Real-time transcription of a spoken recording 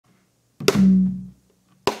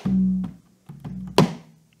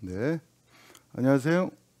네,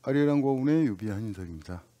 안녕하세요. 아리랑국악원의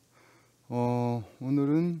유비한인석입니다.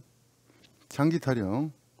 오늘은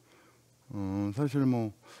장기타령. 사실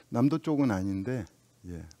뭐 남도 쪽은 아닌데,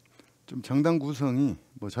 좀 장단 구성이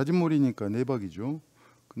뭐 자진몰이니까 내박이죠.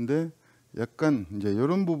 근데 약간 이제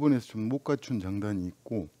이런 부분에서 좀 못 갖춘 장단이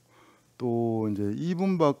있고, 또 이제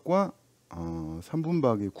 2분박과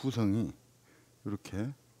 3분박의 구성이 이렇게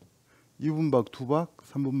 2분박 2박,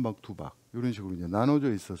 3분박 2박 이런 식으로 이제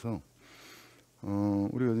나눠져 있어서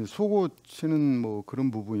우리가 이제 속옷 치는 뭐 그런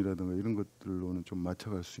부분이라든가 이런 것들로는 좀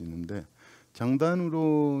맞춰갈 수 있는데,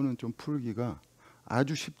 장단으로는 좀 풀기가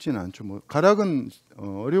아주 쉽지는 않죠. 뭐 가락은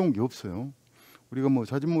어려운 게 없어요. 우리가 뭐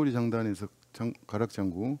자진몰이 장단에서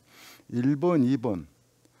가락장구 1번, 2번,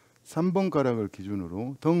 3번 가락을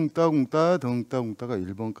기준으로 덩따궁따 덩따궁따가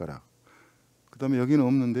 1번 가락, 그 다음에 여기는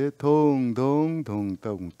없는데 덩덩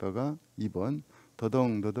덩따궁따가 2번,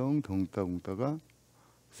 더덩더덩 덩따궁따가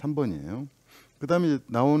 3번이에요. 그 다음에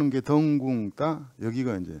나오는 게 덩궁따,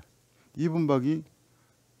 여기가 이제 2분박이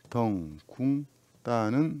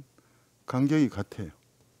덩궁따는 간격이 같아요.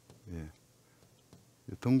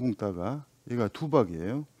 덩궁따가 얘가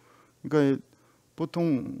 2박이에요. 그러니까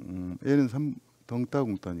보통 얘는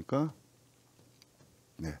덩따궁따니까,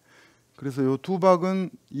 그래서 요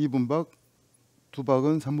 2박은 2분박,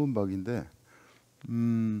 2박은 3분박인데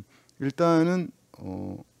일단은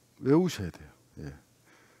외우셔야 돼요.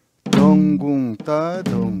 덩궁따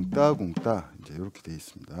덩따궁따 이제 이렇게 되어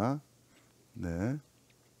있습니다. 네.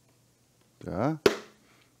 자,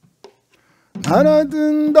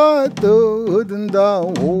 날아든다 떠든다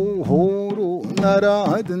오호로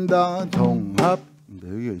날아든다 덩합.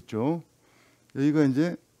 여기가 있죠. 여기가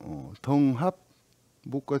이제 덩합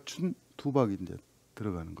못 갖춘 2박이 이제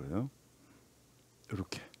들어가는 거예요.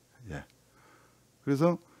 이렇게.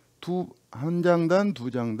 그래서 한 장단,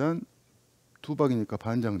 두 장단, 2박이니까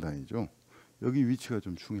반장단이죠. 여기 위치가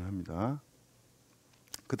좀 중요합니다.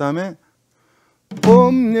 그 다음에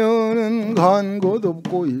법녀는 간 곳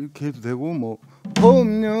없고 이렇게 해도 되고, 뭐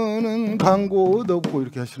법녀는 간 곳 없고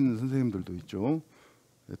이렇게 하시는 선생님들도 있죠.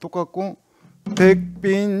 똑같고,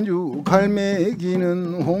 백빈주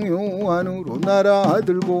갈매기는 홍요 안으로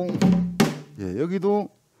날아들고, 여기도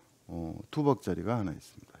 2박짜리가 하나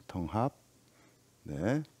있습니다. 덩합.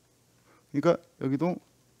 그러니까 여기도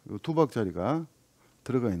 2박짜리가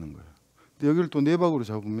들어가 있는 거예요. 근데 여기를 또 4박으로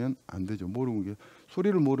잡으면 안 되죠. 모르는 게,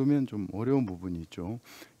 소리를 모르면 좀 어려운 부분이 있죠.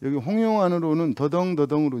 여기 홍요 안으로는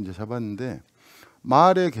더덩더덩으로 이제 잡았는데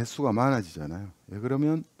말의 개수가 많아지잖아요.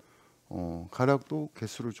 그러면 가락도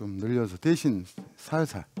개수를 좀 늘려서 대신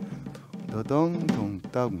살살 더덩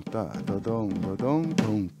덩따궁따 더덩 더덩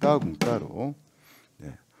덩따궁따로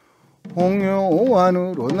홍요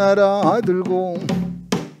안으로 날아들고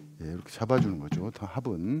이렇게 잡아주는 거죠. 더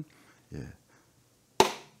합은.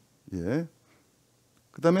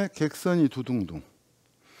 그 다음에 객선이 두둥둥,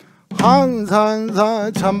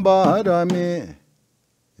 한산사 찬바람에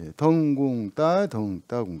덩궁따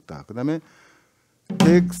덩따궁따. 그 다음에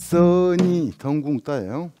객선이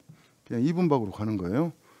덩궁따예요. 그냥 2분박으로 가는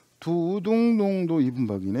거예요. 두둥둥도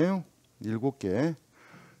 2분박이네요. 7개.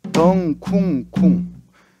 덩쿵쿵,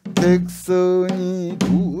 객선이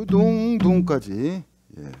두둥둥까지.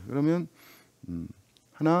 그러면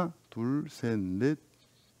하나, 둘, 셋, 넷,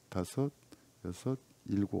 다섯, 여섯,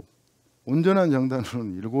 일곱. 온전한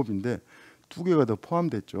장단으로는 7인데 2개가 더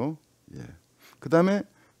포함됐죠. 그 다음에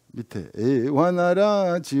밑에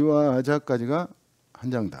에와나라 지와자까지가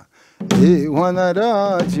한 장단,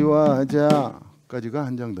 에와나라 지와자까지가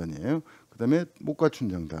한 장단이에요. 그 다음에 못 갖춘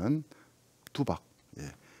장단 2박.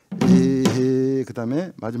 그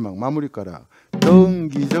다음에 마지막 마무리 가락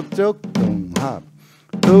덩기적적 덩합,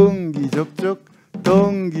 덩기적적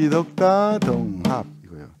덩기덕다 덩합,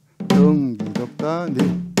 이거예요. 덩기덕다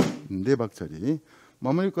 4박짜리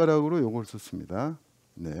마무리 가락으로 요걸 썼습니다.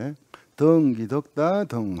 덩기덕다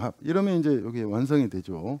덩합. 이러면 이제 여기 완성이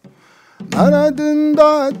되죠.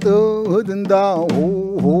 날아든다 떠든다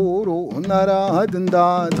오호로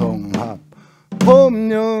날아든다 덩합,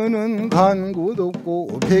 법녀는 간 곳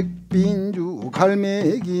없고 백빈주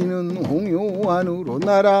갈매기는 홍요 안으로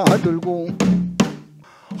날아들고,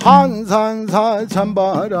 한산사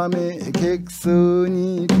찬바람에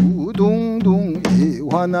객선이 두둥둥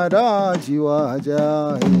화나라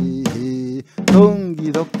지와자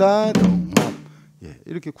덩기덕다 덩합.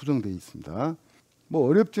 이렇게 구성되어 있습니다. 뭐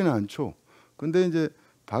어렵지는 않죠. 근데 이제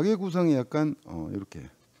박의 구성이 약간 이렇게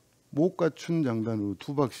못 갖춘 장단으로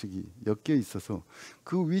 2박씩이 엮여 있어서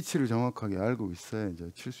그 위치를 정확하게 알고 있어야 이제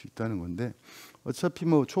칠 수 있다는 건데, 어차피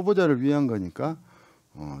뭐 초보자를 위한 거니까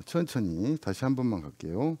천천히 다시 한 번만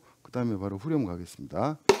갈게요. 그 다음에 바로 후렴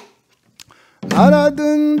가겠습니다.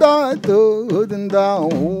 날아든다 떠든다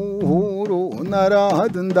오로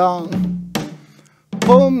날아든다.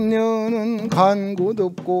 법년은 간 곳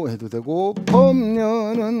없고 해도 되고,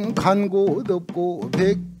 법년은 간 곳 없고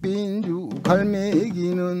백빈주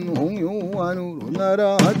갈매기는 홍요 안으로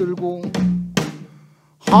날아들고,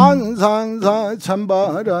 한산사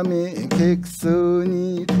찬바람에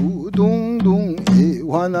객선이 두둥둥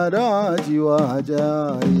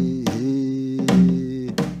애화나라지와자이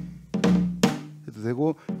해도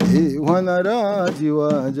되고,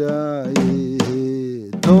 애화나라지와자이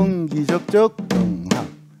덩기적적 덩합.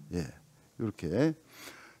 예, 이렇게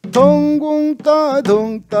덩궁따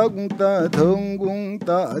덩따궁따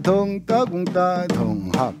덩궁따 덩따궁따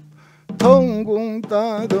덩합.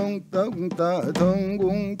 덩궁따 덩따궁따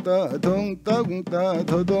덩궁따 덩따궁따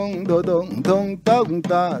더덩더덩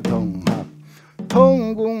덩따궁따 덩합.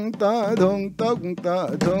 덩궁따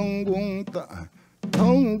덩따궁따 덩궁따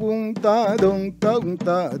덩궁따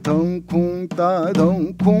덩따궁따 덩쿵따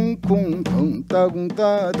덩쿵쿵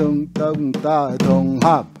덩따궁따 덩따궁따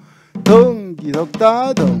덩합.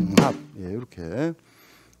 덩기덕따 덩합. 예, 이렇게.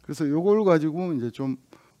 그래서 요걸 가지고 이제 좀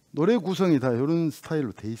노래 구성이 다 이런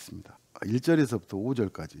스타일로 돼 있습니다.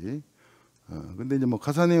 1절에서부터 5절까지. 근데 이제 뭐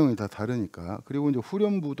가사 내용이 다 다르니까. 그리고 이제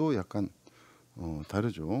후렴부도 약간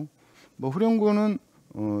다르죠. 뭐 후렴구는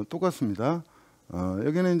똑같습니다.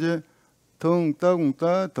 여기는 이제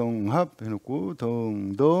덩따궁따 덩합 해놓고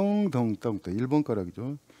덩덩 덩따궁따 1번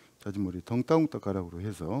가락이죠. 자진몰이 덩따궁따 가락으로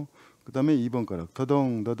해서 그 다음에 2번 가락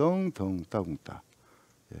더덩더덩 덩따궁따.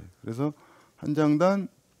 예, 그래서 한 장단,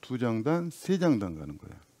 두 장단, 세 장단 가는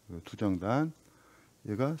거예요. 두 장단,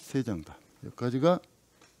 얘가 세 장단. 여기까지가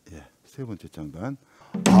예, 세 번째 장단.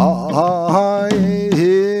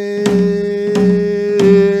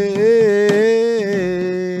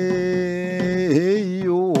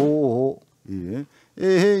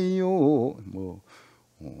 에요.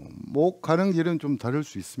 목 가는 길은 좀 다를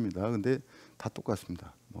수 있습니다. 근데 다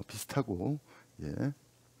똑같습니다. 뭐 비슷하고. 예.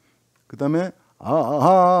 그다음에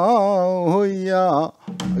아하야,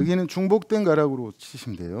 여기는 중복된 가락으로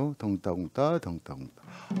치시면 돼요. 덩따궁따 덩따궁따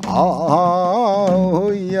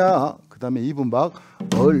아하야. 그다음에 2분박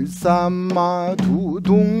얼쌈마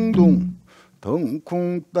두둥둥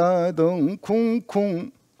덩쿵따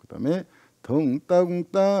덩쿵쿵. 그다음에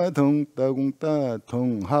덩따궁따 덩따궁따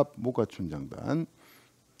덩합. 목 갖춘 장단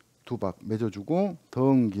두 박 맺어주고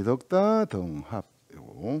덩기덕따 덩합.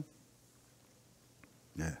 요거.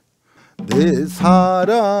 네. 내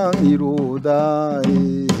사랑이로다. 네,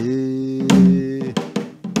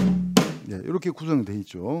 이렇게 구성되어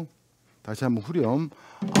있죠. 다시 한번 후렴.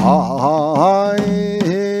 아에요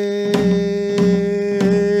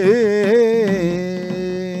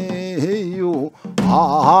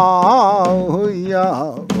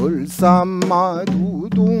아야 얼쌈마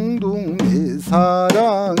두둥둥 내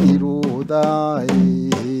사랑이로다.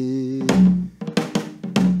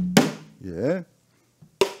 예.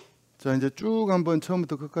 자, 이제 쭉 한번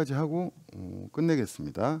처음부터 끝까지 하고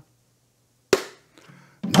끝내겠습니다.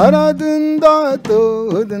 날아든다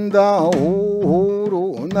떠든다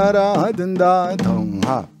오로 날아든다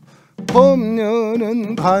덩합.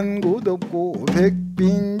 법년은 간 곳 없고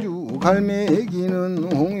백빈주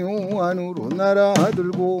갈매기는 홍요 안으로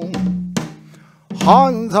날아들고,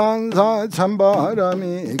 한산사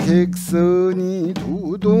찬바람에 객선이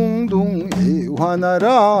두둥둥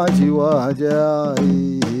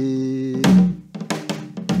애화나라지와자이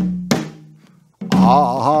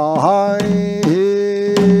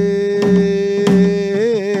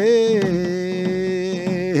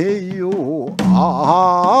아에요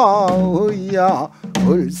아야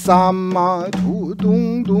얼쌈마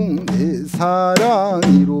두둥둥 내 사랑이로다.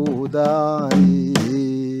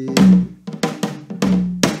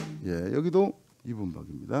 예, 여기도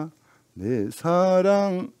 2분박입니다. 내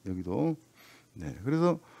사랑. 여기도. 네,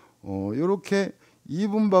 그래서 요렇게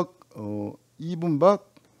 2분박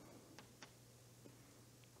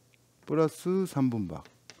플러스 3분박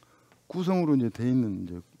구성으로 이제 돼 있는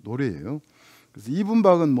이제 노래예요. 그래서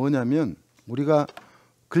 2분박은 뭐냐면 우리가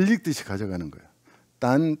글릭듯이 가져가는 거예요.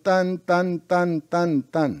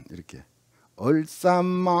 딴딴딴딴딴딴 이렇게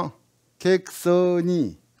얼쌈마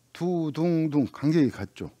객선이 두둥둥 간격이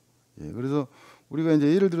같죠. 예, 그래서 우리가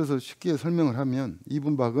이제 예를 들어서 쉽게 설명을 하면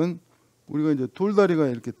 2분박은 우리가 이제 돌다리가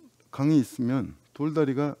이렇게 강이 있으면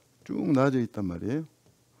돌다리가 쭉 나눠져 있단 말이에요.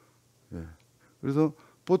 예, 그래서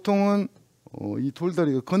보통은 이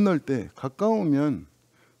돌다리가 건널 때 가까우면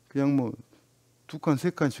그냥 뭐 2칸,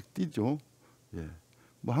 3칸씩 뛰죠. 예,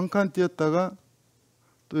 뭐 1칸 뛰었다가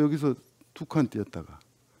또 여기서 2칸 뛰었다가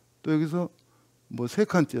또 여기서 뭐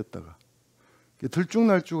 3칸 뛰었다가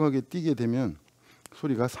들쭉날쭉하게 뛰게 되면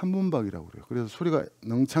소리가 3분박이라고 그래요. 그래서 소리가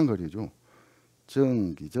넝창거리죠.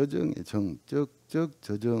 정기 저정의 정적적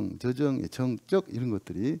저정 저정의 정적 이런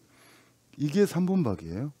것들이 이게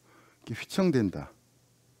 3분박이에요. 이게 휘청된다,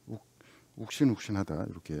 욱신욱신하다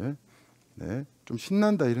이렇게. 네, 좀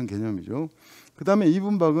신난다 이런 개념이죠. 그 다음에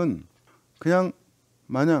 2분박은 그냥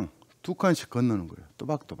마냥 두 칸씩 건너는 거예요.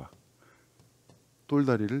 또박또박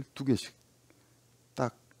돌다리를 두 개씩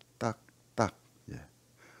딱딱딱. 예.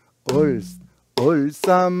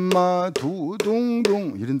 얼쌈마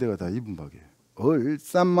두둥둥 이런 데가 다 2분박이에요.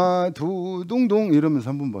 얼쌈마 두둥둥 이러면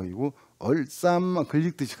 3분박이고 얼쌈마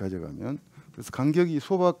걸릭듯이 가져가면, 그래서 간격이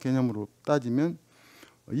소박 개념으로 따지면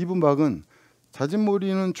 2분박은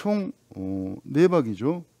자진몰이는 총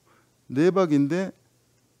 4박이죠. 4박인데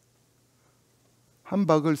한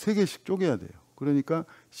박을 3개씩 쪼개야 돼요. 그러니까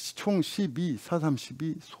총 12, 4, 3,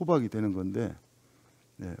 12 소박이 되는 건데,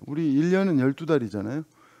 네, 우리 1년은 12달이잖아요.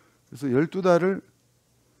 그래서 12달을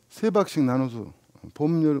 3박씩 나눠서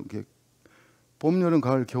봄, 여름,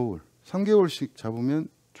 가을, 겨울 3개월씩 잡으면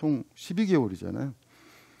총 12개월이잖아요.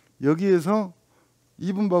 여기에서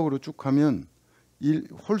 2분박으로 쭉 가면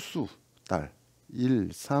홀수 달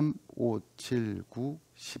 1, 3, 5, 7, 9,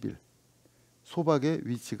 11 소박의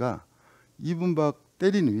위치가 2분박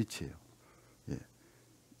때리는 위치예요. 예.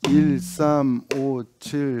 1, 3, 5,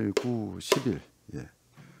 7, 9, 11 예.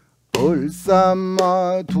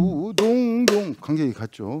 얼쌈마 두둥둥 간격이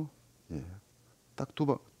같죠. 예. 딱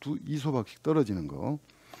 2소박씩 떨어지는 거.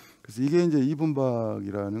 그래서 이게 이제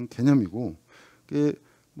 2분박이라는 개념이고,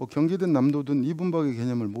 뭐 경기든 남도든 2분박의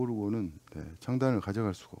개념을 모르고는 장단을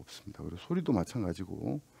가져갈 수가 없습니다. 그리고 소리도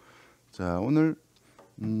마찬가지고. 자, 오늘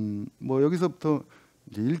뭐 여기서부터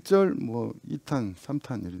이제 1절 뭐 2탄,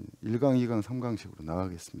 3탄, 1강, 2강, 3강식으로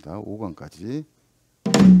나가겠습니다. 5강까지.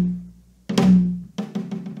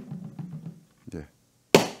 네.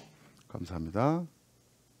 감사합니다.